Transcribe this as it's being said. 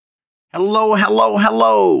Hello, hello,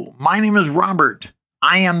 hello. My name is Robert.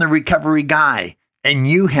 I am the recovery guy, and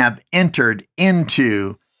you have entered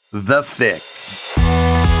into The Fix.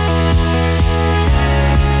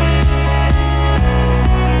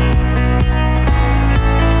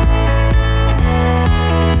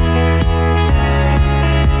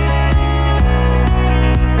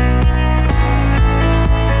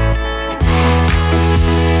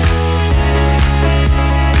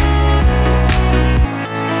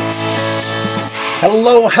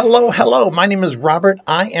 Hello, hello, hello. My name is Robert.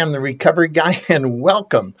 I am the recovery guy, and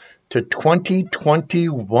welcome to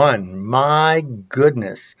 2021. My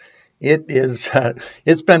goodness,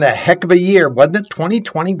 it's been a heck of a year, wasn't it?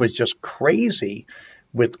 2020 was just crazy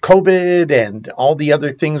with COVID and all the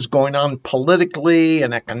other things going on politically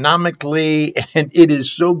and economically, and it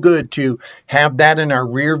is so good to have that in our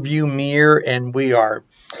rear view mirror, and we are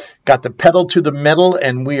got the pedal to the metal,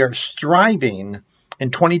 and we are striving in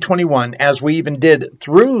 2021, as we even did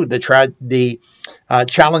through the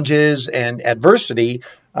challenges and adversity.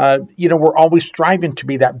 We're always striving to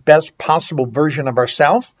be that best possible version of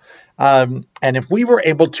ourselves. And if we were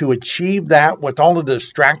able to achieve that with all of the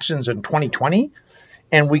distractions in 2020,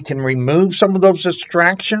 and we can remove some of those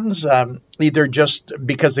distractions, either just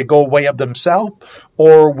because they go away of themselves,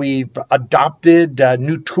 or we've adopted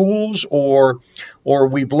new tools, or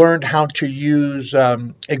we've learned how to use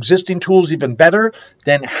existing tools even better,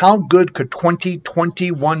 then how good could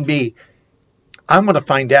 2021 be? I'm going to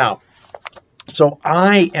find out. So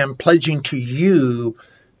I am pledging to you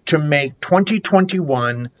to make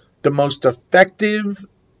 2021 the most effective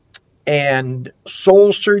and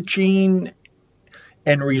soul-searching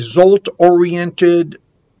and result-oriented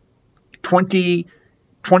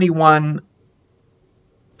 2021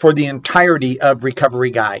 for the entirety of Recovery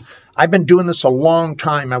Guy. I've been doing this a long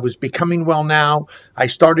time. I was Becoming Well Now. I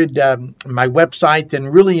started my website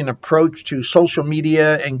and really an approach to social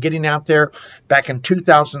media and getting out there back in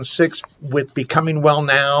 2006 with Becoming Well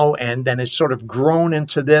Now, and then it's sort of grown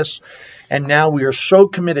into this. And now we are so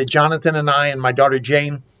committed, Jonathan and I and my daughter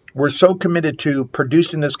Jane, we're so committed to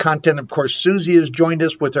producing this content. Of course, Susie has joined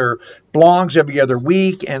us with her blogs every other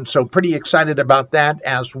week, and so pretty excited about that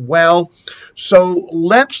as well. So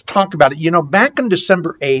let's talk about it. Back on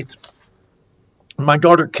December 8th, my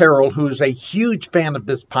daughter Carol, who is a huge fan of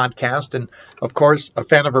this podcast, and of course a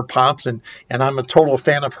fan of her pops, and I'm a total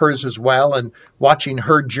fan of hers as well, and watching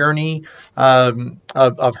her journey of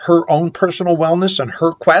her own personal wellness and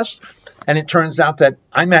her quest. And it turns out that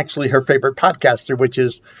I'm actually her favorite podcaster, which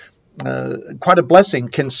is quite a blessing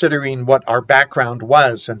considering what our background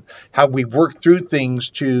was and how we've worked through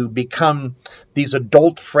things to become these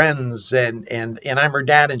adult friends. And I'm her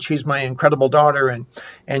dad, and she's my incredible daughter,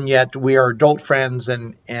 and yet we are adult friends,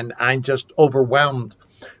 and I'm just overwhelmed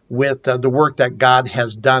with the work that God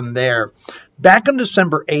has done there. Back on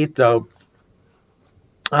December 8th, though,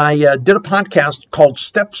 I did a podcast called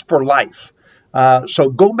Steps for Life. So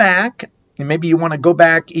go back, and maybe you want to go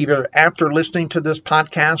back either after listening to this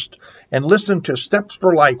podcast and listen to Steps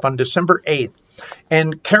for Life on December 8th.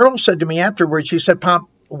 And Carol said to me afterwards, she said, "Pop,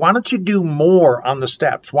 why don't you do more on the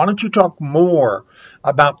steps? Why don't you talk more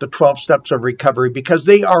about the 12 steps of recovery? Because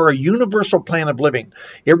they are a universal plan of living.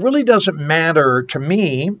 It really doesn't matter to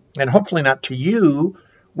me, and hopefully not to you,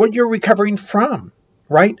 what you're recovering from."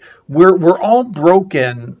 Right? We're all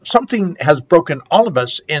broken. Something has broken all of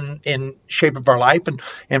us in shape of our life.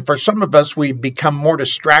 And for some of us, we've become more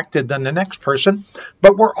distracted than the next person.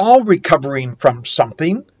 But we're all recovering from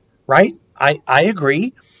something, right? I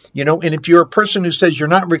agree. And if you're a person who says you're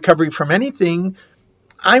not recovering from anything,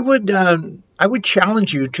 I would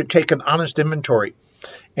challenge you to take an honest inventory.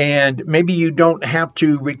 And maybe you don't have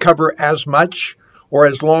to recover as much or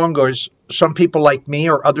as long as some people like me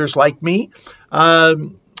or others like me.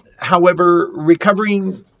 However,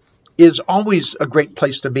 recovering is always a great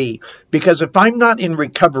place to be, because if I'm not in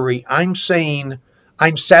recovery, I'm saying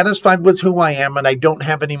I'm satisfied with who I am and I don't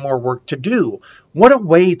have any more work to do. What a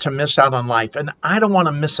way to miss out on life. And I don't want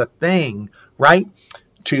to miss a thing, right?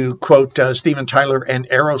 To quote Steven Tyler and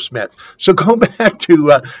Aerosmith. So go back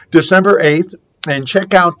to December 8th and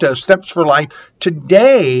check out Steps for Life.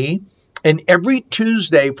 Today, and every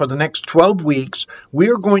Tuesday for the next 12 weeks,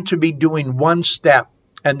 we are going to be doing one step.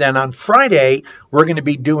 And then on Friday, we're going to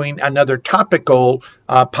be doing another topical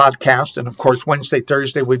podcast. And of course, Wednesday,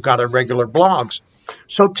 Thursday, we've got our regular blogs.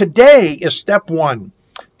 So today is step one.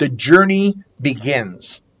 The journey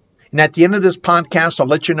begins. And at the end of this podcast, I'll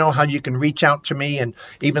let you know how you can reach out to me and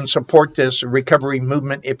even support this recovery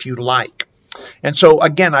movement if you like. And so,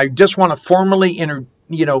 again, I just want to formally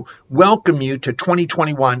welcome you to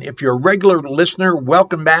 2021. If you're a regular listener,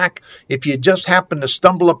 welcome back. If you just happen to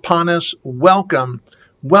stumble upon us, welcome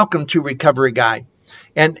to Recovery Guy.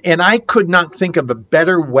 And I could not think of a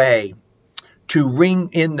better way to ring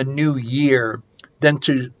in the new year than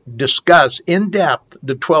to discuss in depth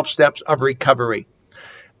the 12 steps of recovery.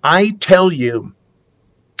 I tell you,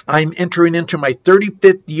 I'm entering into my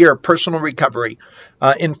 35th year of personal recovery.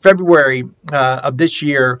 In February of this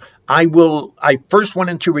year, I first went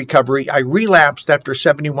into recovery. I relapsed after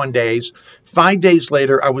 71 days. 5 days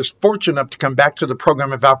later, I was fortunate enough to come back to the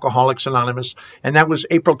program of Alcoholics Anonymous, and that was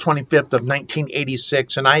April 25th of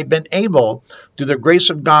 1986. And I have been able, through the grace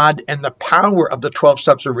of God and the power of the 12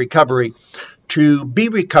 steps of recovery, to be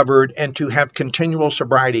recovered and to have continual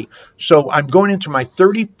sobriety. So I'm going into my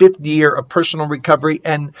 35th year of personal recovery.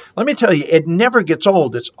 And let me tell you, it never gets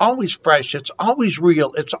old. It's always fresh. It's always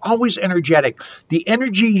real. It's always energetic. The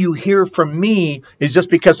energy you hear from me is just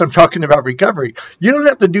because I'm talking about recovery. You don't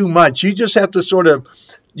have to do much. You just have to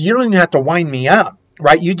you don't even have to wind me up.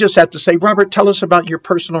 Right? You just have to say, Robert, tell us about your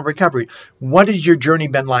personal recovery. What has your journey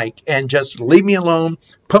been like? And just leave me alone,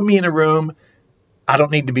 put me in a room. I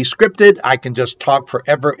don't need to be scripted. I can just talk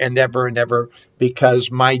forever and ever and ever because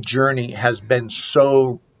my journey has been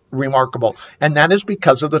so remarkable. And that is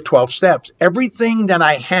because of the 12 steps. Everything that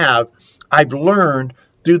I have, I've learned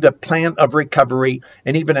through the plan of recovery.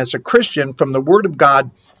 And even as a Christian, from the Word of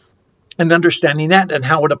God and understanding that and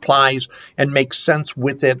how it applies and makes sense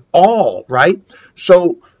with it all, right?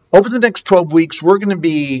 So over the next 12 weeks, we're going to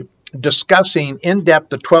be discussing in depth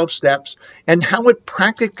the 12 steps and how it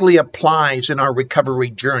practically applies in our recovery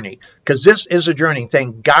journey. Because this is a journey.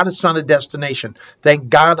 Thank God it's not a destination. Thank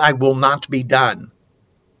God I will not be done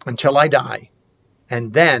until I die.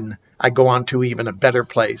 And then I go on to even a better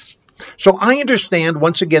place. So I understand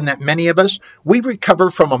once again that many of us, we recover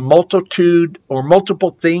from a multitude or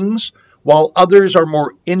multiple things, while others are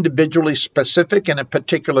more individually specific in a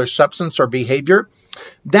particular substance or behavior.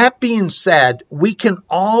 That being said, we can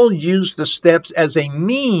all use the steps as a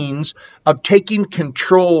means of taking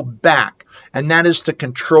control back, and that is the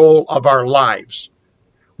control of our lives.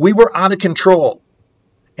 We were out of control,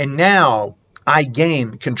 and now I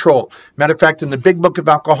gain control. Matter of fact, in the Big Book of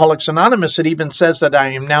Alcoholics Anonymous, it even says that I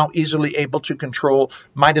am now easily able to control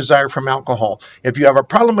my desire from alcohol. If you have a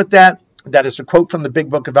problem with that, that is a quote from the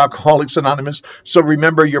Big Book of Alcoholics Anonymous. So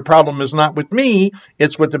remember, your problem is not with me,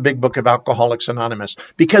 it's with the Big Book of Alcoholics Anonymous.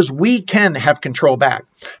 Because we can have control back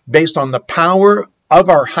based on the power of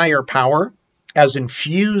our higher power as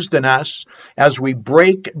infused in us as we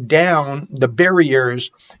break down the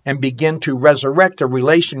barriers and begin to resurrect a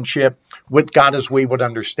relationship with God as we would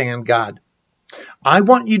understand God. I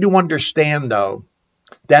want you to understand, though,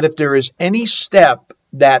 that if there is any step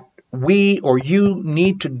that we or you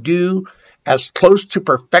need to do as close to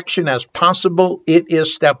perfection as possible, it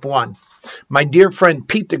is step one. My dear friend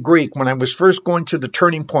Pete the Greek, when I was first going to the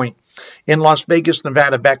Turning Point in Las Vegas,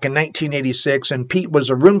 Nevada back in 1986, and Pete was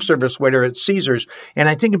a room service waiter at Caesars, and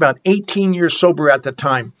I think about 18 years sober at the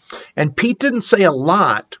time. And Pete didn't say a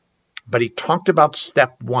lot, but he talked about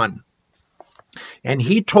step one. And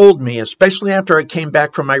he told me, especially after I came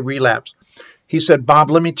back from my relapse, he said, Bob,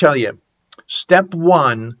 let me tell you, step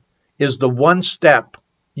one is the one step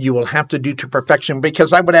you will have to do to perfection.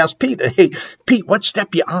 Because I would ask Pete, hey, Pete, what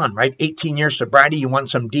step you on, right? 18 years sobriety, you want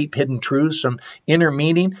some deep hidden truths, some inner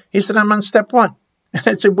meaning? He said, I'm on step one. And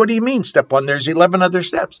I said, what do you mean step one? There's 11 other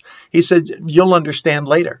steps. He said, you'll understand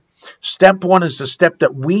later. Step one is the step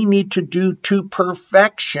that we need to do to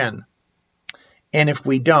perfection. And if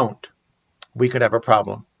we don't, we could have a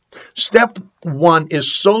problem. Step one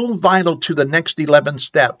is so vital to the next 11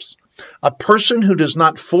 steps. A person who does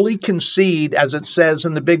not fully concede, as it says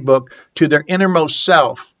in the Big Book, to their innermost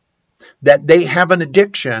self, that they have an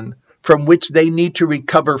addiction from which they need to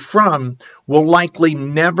recover from, will likely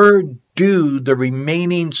never do the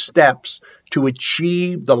remaining steps to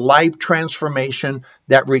achieve the life transformation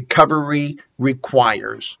that recovery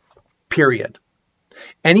requires. Period.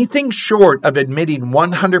 Anything short of admitting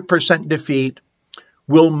 100% defeat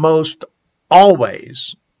will most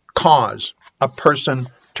always cause a person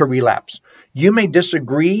to relapse. You may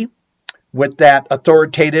disagree with that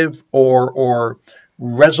authoritative or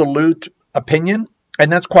resolute opinion, and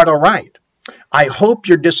that's quite all right. I hope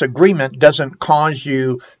your disagreement doesn't cause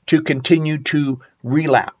you to continue to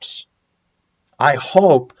relapse. I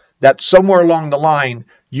hope that somewhere along the line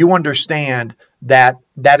you understand that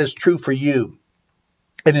that is true for you.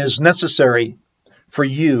 It is necessary for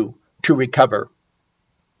you to recover.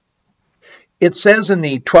 it says in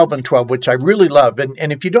the 12 and 12, which I really love,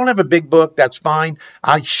 and if you don't have a big book, that's fine.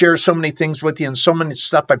 I share so many things with you and so many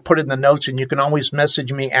stuff I put in the notes, and you can always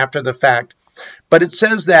message me after the fact. But it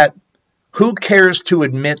says that who cares to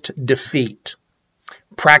admit defeat?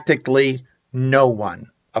 Practically no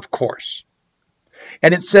one, of course.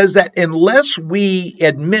 And it says that unless we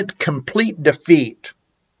admit complete defeat,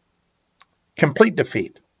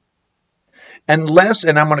 unless,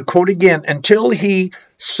 and I'm going to quote again, until he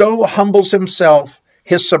so humbles himself,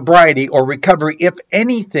 his sobriety or recovery, if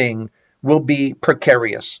anything, will be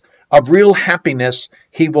precarious. Of real happiness,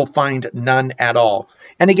 he will find none at all.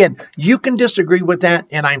 And again, you can disagree with that,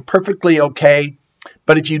 and I'm perfectly okay.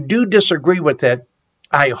 But if you do disagree with it,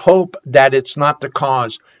 I hope that it's not the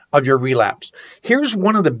cause of your relapse. Here's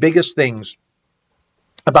one of the biggest things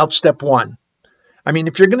about step one. I mean,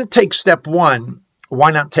 if you're going to take step one,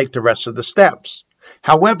 why not take the rest of the steps?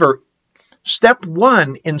 However, step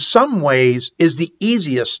one, in some ways, is the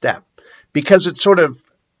easiest step because it sort of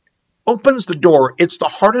opens the door. It's the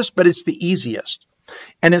hardest, but it's the easiest.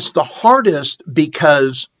 And it's the hardest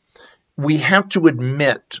because we have to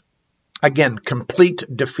admit, again, complete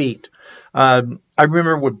defeat. I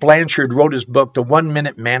remember when Blanchard wrote his book, The 1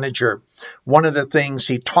 Minute Manager, one of the things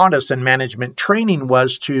he taught us in management training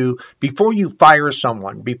was to, before you fire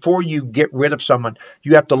someone, before you get rid of someone,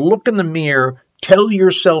 you have to look in the mirror, tell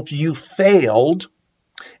yourself you failed,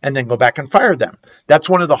 and then go back and fire them. That's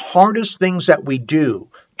one of the hardest things that we do,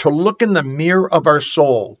 to look in the mirror of our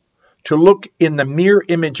soul, to look in the mirror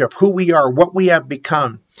image of who we are, what we have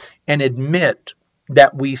become, and admit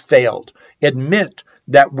that we failed. Admit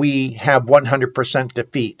that we have 100%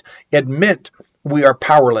 defeat. Admit we are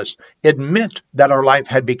powerless. Admit that our life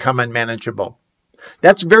had become unmanageable.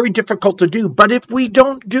 That's very difficult to do. But if we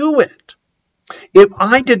don't do it, if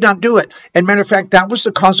I did not do it, and matter of fact, that was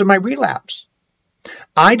the cause of my relapse.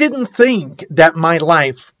 I didn't think that my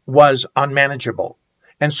life was unmanageable.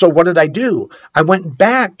 And so what did I do? I went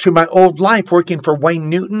back to my old life working for Wayne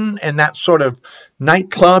Newton and that sort of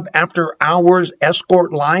nightclub after hours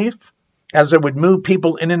escort life, as I would move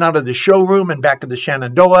people in and out of the showroom and back to the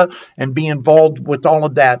Shenandoah and be involved with all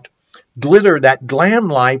of that glitter, that glam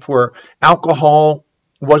life where alcohol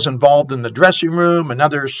was involved in the dressing room and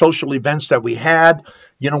other social events that we had.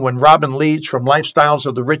 You know, when Robin Leach from Lifestyles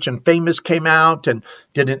of the Rich and Famous came out and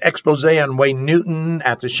did an expose on Wayne Newton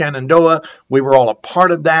at the Shenandoah, we were all a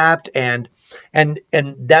part of that. And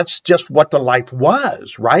that's just what the life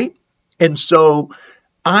was, right? And so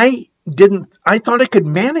I thought I could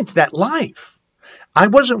manage that life. I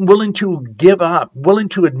wasn't willing to give up, willing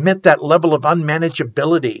to admit that level of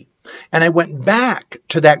unmanageability. And I went back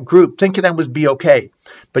to that group thinking I would be okay.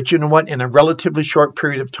 But you know what? In a relatively short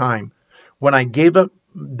period of time, when I gave up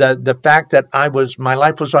the fact that my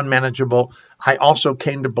life was unmanageable, I also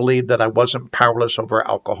came to believe that I wasn't powerless over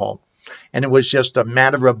alcohol. And it was just a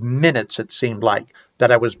matter of minutes, it seemed like,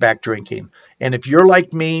 that I was back drinking. And if you're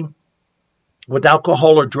like me, with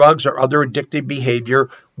alcohol or drugs or other addictive behavior,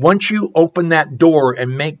 once you open that door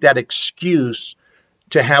and make that excuse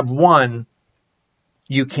to have one,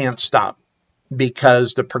 you can't stop,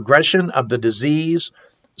 because the progression of the disease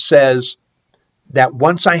says that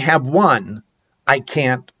once I have one, I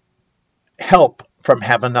can't help from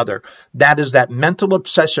have another. That is that mental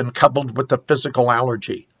obsession coupled with the physical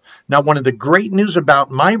allergy. Now, one of the great news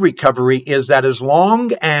about my recovery is that as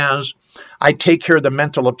long as I take care of the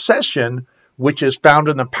mental obsession, which is found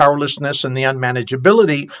in the powerlessness and the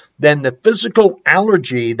unmanageability, then the physical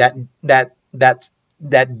allergy, that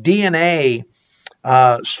DNA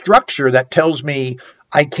structure that tells me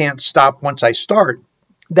I can't stop once I start,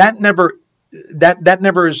 that never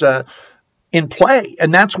is in play.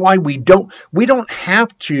 And that's why we don't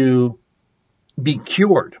have to be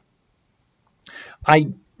cured.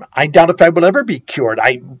 I doubt if I would ever be cured.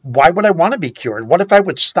 Why would I want to be cured? What if I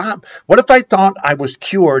would stop? What if I thought I was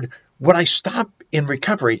cured? Would I stop in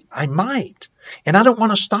recovery? I might. And I don't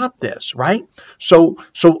want to stop this, right? So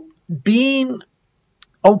being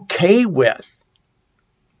okay with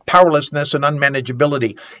powerlessness and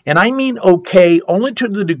unmanageability, and I mean okay only to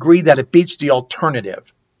the degree that it beats the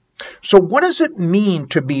alternative. So what does it mean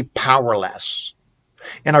to be powerless?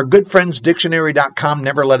 And our good friends dictionary.com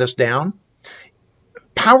never let us down.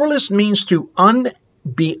 Powerless means to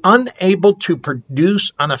be unable to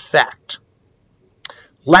produce an effect,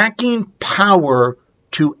 lacking power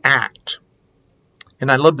to act.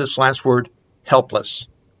 And I love this last word, helpless.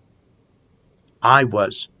 I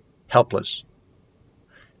was helpless.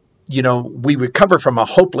 You know, we recover from a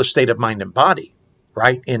hopeless state of mind and body,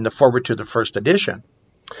 right, in the foreword to the first edition.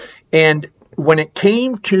 And when it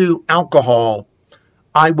came to alcohol,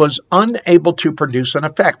 I was unable to produce an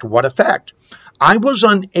effect. What effect? I was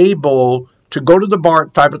unable to go to the bar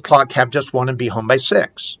at 5 o'clock, have just one, and be home by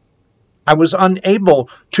 6. I was unable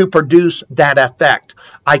to produce that effect.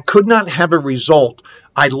 I could not have a result.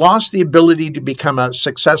 I lost the ability to become a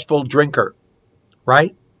successful drinker,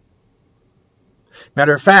 right?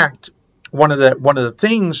 Matter of fact, one of the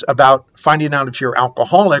things about finding out if you're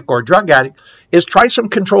alcoholic or a drug addict is try some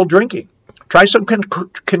controlled drinking. Try some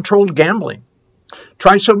controlled gambling.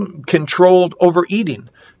 Try some controlled overeating.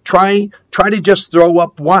 Try to just throw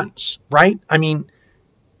up once, right? I mean,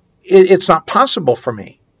 it's not possible for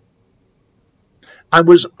me. I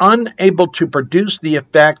was unable to produce the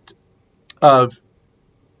effect of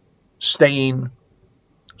staying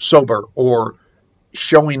sober or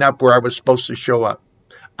showing up where I was supposed to show up.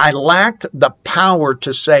 I lacked the power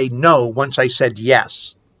to say no once I said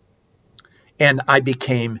yes. And I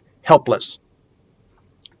became helpless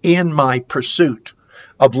in my pursuit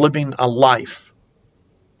of living a life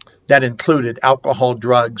that included alcohol,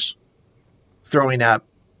 drugs, throwing up,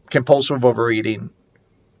 compulsive overeating,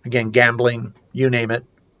 again, gambling, you name it.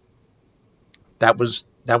 That was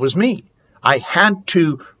me. I had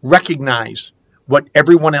to recognize what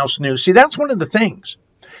everyone else knew. See, that's one of the things.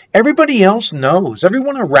 Everybody else knows.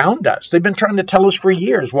 Everyone around us. They've been trying to tell us for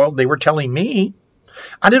years. Well, they were telling me.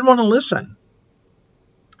 I didn't want to listen.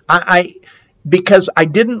 Because I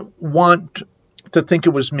didn't want to think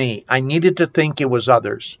it was me. I needed to think it was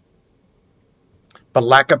others. But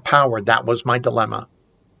lack of power, that was my dilemma.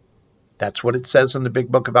 That's what it says in the big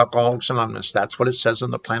book of Alcoholics Anonymous. That's what it says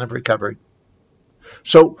in the plan of recovery.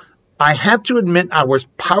 So I had to admit I was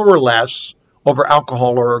powerless over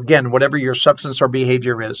alcohol, or again, whatever your substance or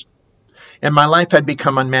behavior is. And my life had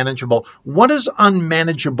become unmanageable. What does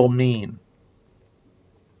unmanageable mean?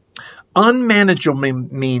 Unmanageable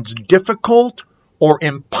means difficult or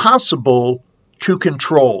impossible to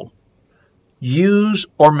control, use,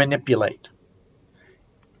 or manipulate.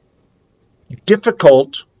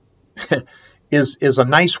 Difficult is a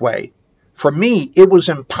nice way. For me, it was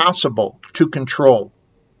impossible to control,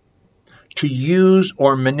 to use,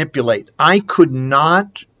 or manipulate. I could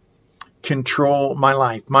not control my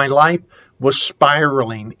life. My life was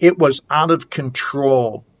spiraling. It was out of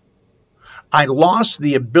control. I lost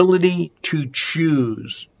the ability to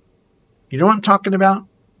choose. You know what I'm talking about?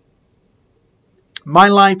 My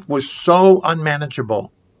life was so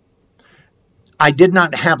unmanageable. I did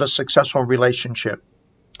not have a successful relationship.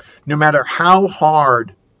 No matter how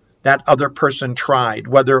hard that other person tried,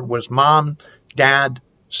 whether it was mom, dad,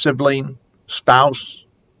 sibling, spouse,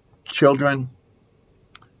 children,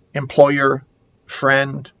 employer,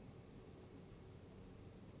 friend,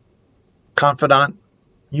 confidant,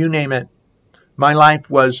 you name it. My life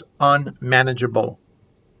was unmanageable.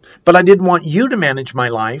 But I didn't want you to manage my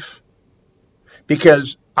life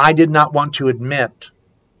because I did not want to admit.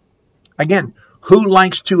 Again, who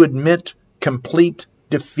likes to admit complete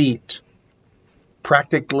defeat?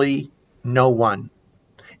 Practically no one.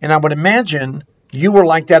 And I would imagine you were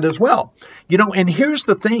like that as well. You know, and here's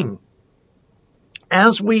the thing.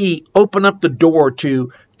 As we open up the door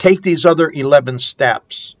to take these other 11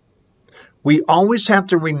 steps, we always have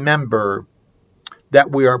to remember that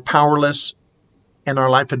we are powerless and our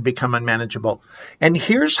life had become unmanageable. And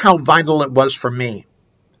here's how vital it was for me.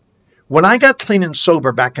 When I got clean and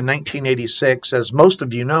sober back in 1986, as most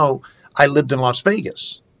of you know, I lived in Las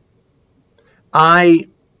Vegas. I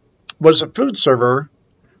was a food server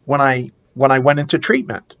when I went into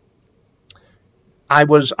treatment. I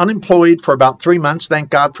was unemployed for about 3 months. Thank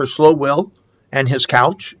God for Slow Will and his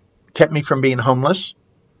couch. Kept me from being homeless.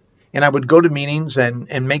 And I would go to meetings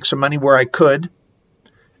and make some money where I could.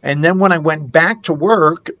 And then when I went back to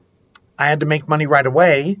work, I had to make money right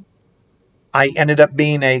away. I ended up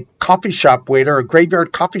being a coffee shop waiter, a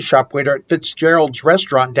graveyard coffee shop waiter at Fitzgerald's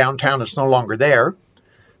restaurant downtown. It's no longer there.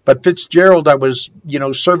 But Fitzgerald, I was,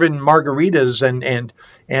 serving margaritas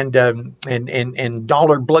and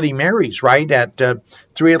dollar Bloody Marys, right, at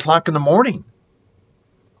 3 o'clock in the morning.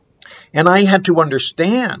 And I had to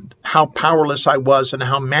understand how powerless I was and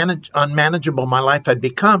how unmanageable my life had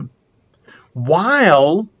become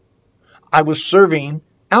while I was serving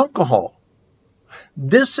alcohol.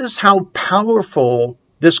 This is how powerful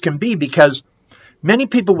this can be, because many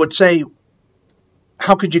people would say,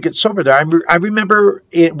 how could you get sober there? I remember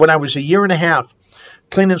when I was a year and a half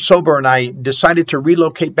clean and sober, and I decided to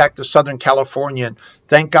relocate back to Southern California. And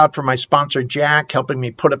thank God for my sponsor, Jack, helping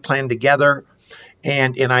me put a plan together.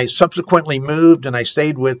 And I subsequently moved, and I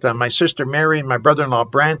stayed with my sister Mary and my brother-in-law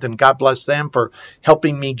Brent, and God bless them for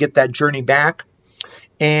helping me get that journey back.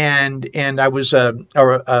 And I was a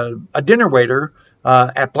dinner waiter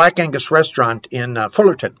at Black Angus Restaurant in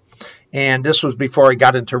Fullerton. And this was before I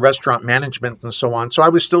got into restaurant management and so on. So I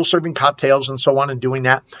was still serving cocktails and so on and doing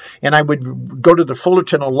that. And I would go to the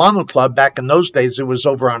Fullerton Olano Club. Back in those days, it was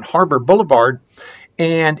over on Harbor Boulevard.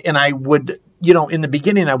 And I would, in the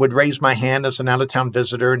beginning, I would raise my hand as an out-of-town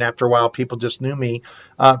visitor. And after a while, people just knew me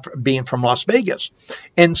being from Las Vegas.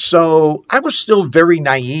 And so I was still very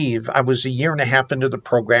naive. I was a year and a half into the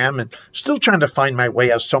program and still trying to find my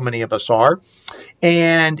way, as so many of us are.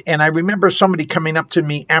 And I remember somebody coming up to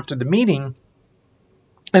me after the meeting,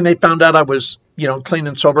 and they found out I was, clean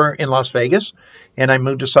and sober in Las Vegas. And I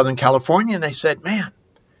moved to Southern California, and they said, "Man,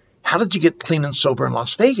 how did you get clean and sober in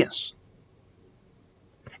Las Vegas?"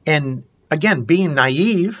 And again, being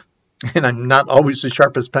naive, and I'm not always the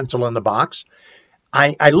sharpest pencil in the box,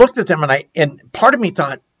 I looked at them and part of me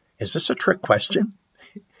thought, is this a trick question?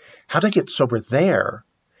 How did I get sober there?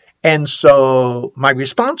 And so my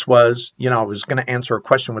response was, I was going to answer a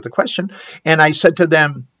question with a question. And I said to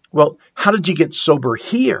them, "Well, how did you get sober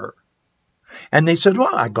here?" And they said,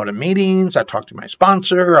 "Well, I go to meetings, I talk to my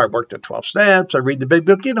sponsor, I work the 12 steps, I read the big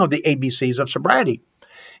book, the ABCs of sobriety."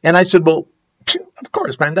 And I said, "Well, of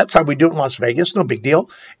course, man, that's how we do it in Las Vegas. No big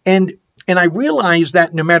deal." And I realized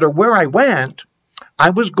that no matter where I went,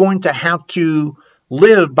 I was going to have to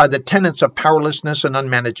live by the tenets of powerlessness and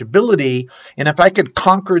unmanageability. And if I could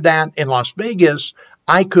conquer that in Las Vegas,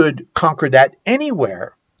 I could conquer that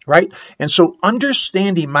anywhere, right? And so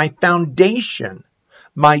understanding my foundation,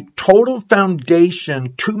 my total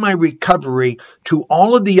foundation to my recovery, to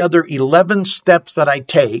all of the other 11 steps that I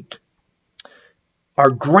take,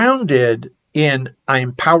 are grounded in I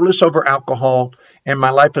am powerless over alcohol and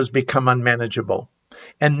my life has become unmanageable.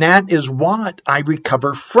 And that is what I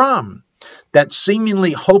recover from. That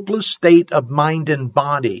seemingly hopeless state of mind and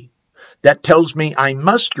body that tells me I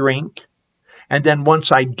must drink, and then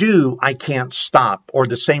once I do, I can't stop, or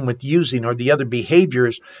the same with using or the other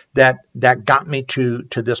behaviors that got me to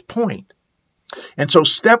this point. And so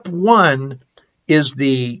step one is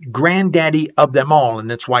the granddaddy of them all,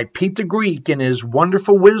 and it's why Pete the Greek in his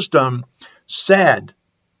wonderful wisdom said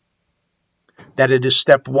that it is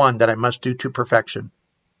step one that I must do to perfection.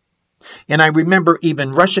 And I remember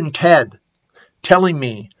even Russian Ted telling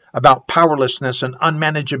me about powerlessness and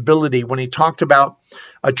unmanageability when he talked about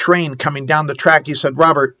a train coming down the track. He said,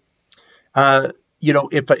 "Robert,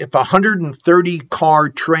 if a 130 car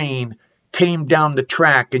train came down the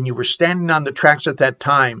track and you were standing on the tracks at that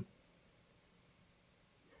time,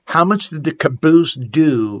 how much did the caboose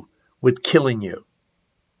do with killing you?"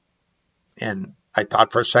 And I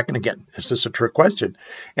thought for a second again, is this a trick question?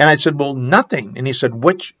 And I said, "Well, nothing." And he said,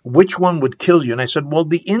 which one would kill you? And I said, "Well,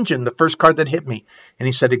 the engine, the first car that hit me." And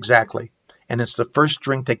he said, "Exactly. And it's the first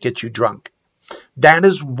drink that gets you drunk." That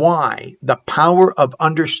is why the power of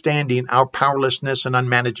understanding our powerlessness and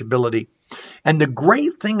unmanageability. And the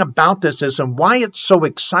great thing about this is, and why it's so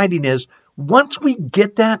exciting is, once we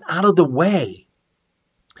get that out of the way,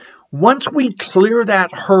 once we clear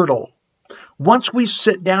that hurdle, once we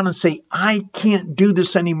sit down and say, I can't do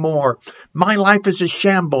this anymore. My life is a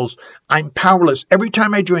shambles. I'm powerless. Every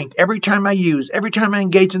time I drink, every time I use, every time I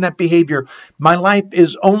engage in that behavior, my life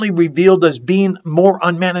is only revealed as being more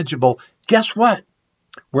unmanageable. Guess what?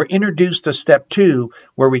 We're introduced to step two,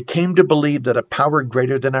 where we came to believe that a power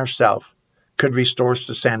greater than ourselves could restore us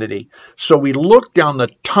to sanity. So we look down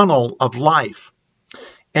the tunnel of life.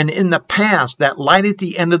 And in the past, that light at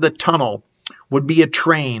the end of the tunnel would be a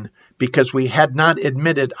train, because we had not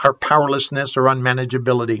admitted our powerlessness or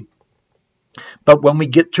unmanageability. But when we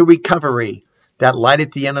get to recovery, that light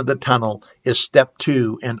at the end of the tunnel is step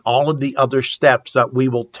two, and all of the other steps that we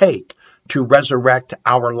will take to resurrect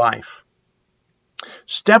our life.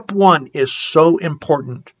 Step one is so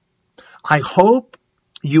important. I hope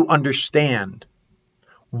you understand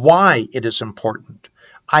why it is important.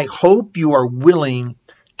 I hope you are willing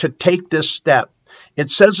to take this step. It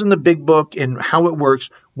says in the big book, in how it works,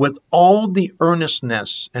 with all the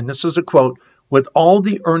earnestness, and this is a quote, with all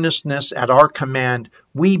the earnestness at our command,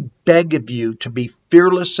 we beg of you to be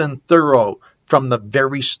fearless and thorough from the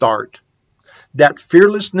very start. That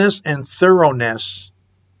fearlessness and thoroughness,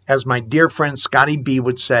 as my dear friend Scotty B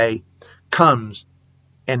would say, comes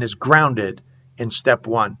and is grounded in step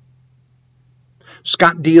one.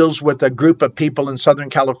 Scott deals with a group of people in Southern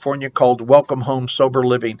California called Welcome Home Sober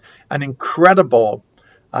Living, an incredible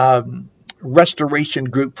restoration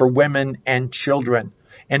group for women and children,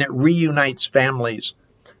 and it reunites families.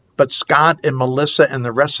 But Scott and Melissa and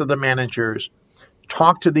the rest of the managers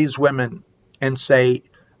talk to these women and say,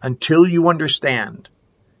 until you understand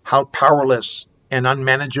how powerless and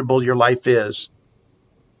unmanageable your life is,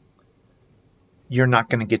 you're not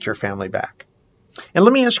going to get your family back. And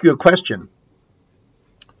let me ask you a question.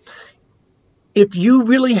 If you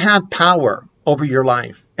really had power over your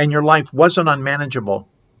life and your life wasn't unmanageable,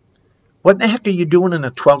 what the heck are you doing in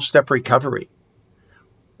a 12-step recovery?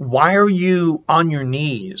 Why are you on your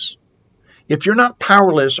knees? If you're not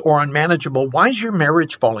powerless or unmanageable, why is your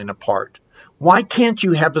marriage falling apart? Why can't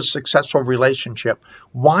you have a successful relationship?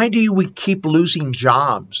 Why do we keep losing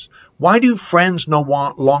jobs? Why do friends no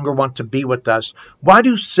longer want to be with us? Why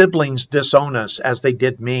do siblings disown us as they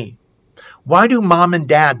did me? Why do mom and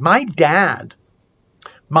dad, my dad,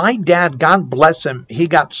 God bless him, he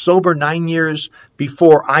got sober 9 years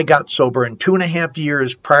before I got sober. And 2.5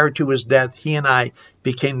 years prior to his death, he and I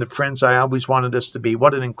became the friends I always wanted us to be.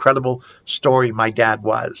 What an incredible story my dad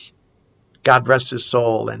was. God rest his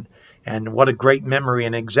soul. And what a great memory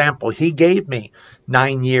and example he gave me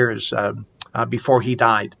 9 years before he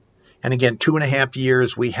died. And again, 2.5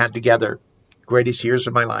 years we had together. Greatest years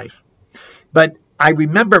of my life. But I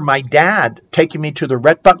remember my dad taking me to the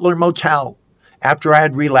Rhett Butler Motel after I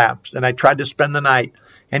had relapsed, and I tried to spend the night.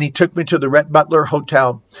 And he took me to the Rhett Butler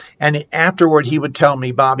Hotel. And afterward, he would tell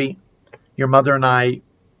me, Bobby, your mother and I,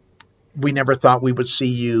 we never thought we would see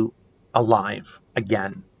you alive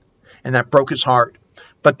again. And that broke his heart.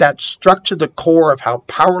 But that struck to the core of how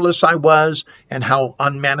powerless I was and how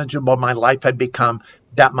unmanageable my life had become,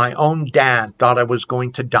 that my own dad thought I was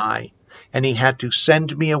going to die. And he had to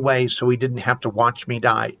send me away so he didn't have to watch me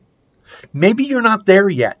die. Maybe you're not there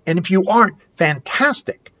yet. And if you aren't,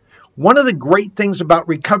 fantastic. One of the great things about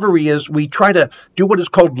recovery is we try to do what is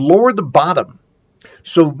called lower the bottom.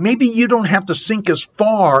 So maybe you don't have to sink as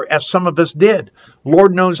far as some of us did.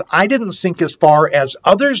 Lord knows I didn't sink as far as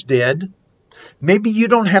others did. Maybe you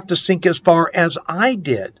don't have to sink as far as I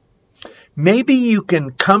did. Maybe you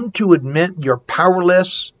can come to admit you're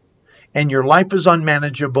powerless and your life is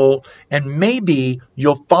unmanageable, and maybe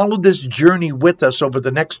you'll follow this journey with us over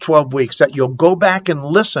the next 12 weeks, that you'll go back and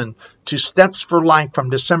listen to Steps for Life from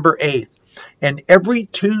December 8th. And every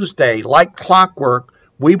Tuesday, like clockwork,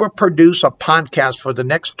 we will produce a podcast for the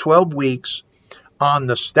next 12 weeks on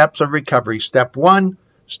the steps of recovery. Step 1,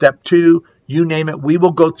 Step 2, you name it. We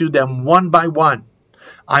will go through them one by one.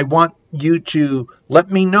 I want you to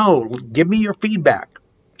let me know. Give me your feedback.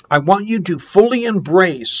 I want you to fully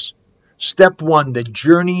embrace Step 1, the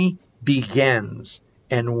journey begins.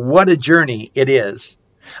 And what a journey it is.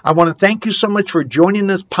 I want to thank you so much for joining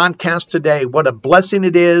this podcast today. What a blessing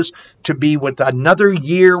it is to be with another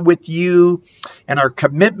year with you. And our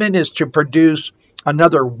commitment is to produce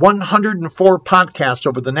another 104 podcasts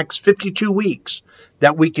over the next 52 weeks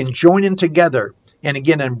that we can join in together. And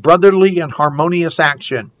again, in brotherly and harmonious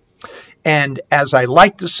action. And as I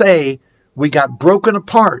like to say, we got broken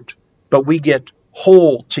apart, but we get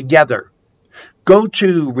whole together. Go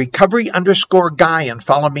to recovery_guy and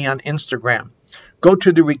follow me on Instagram. Go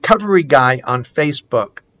to the Recovery Guy on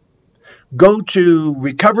Facebook. Go to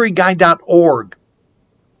recoveryguy.org.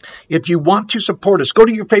 If you want to support us, go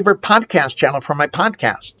to your favorite podcast channel for my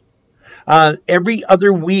podcast. Every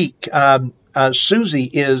other week, Susie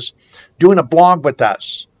is doing a blog with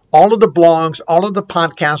us. All of the blogs, all of the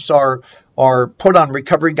podcasts are put on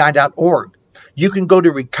recoveryguy.org. You can go to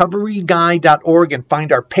recoveryguy.org and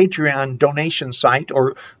find our Patreon donation site,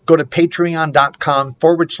 or go to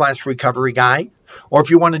patreon.com/recoveryguy. Or if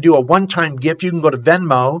you want to do a one-time gift, you can go to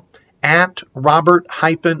Venmo at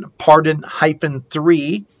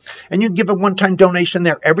Robert-Pardon-3, and you can give a one-time donation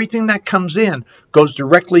there. Everything that comes in goes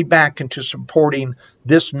directly back into supporting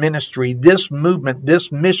this ministry, this movement, this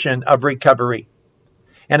mission of recovery.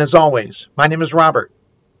 And as always, my name is Robert,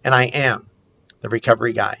 and I am the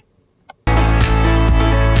Recovery Guy.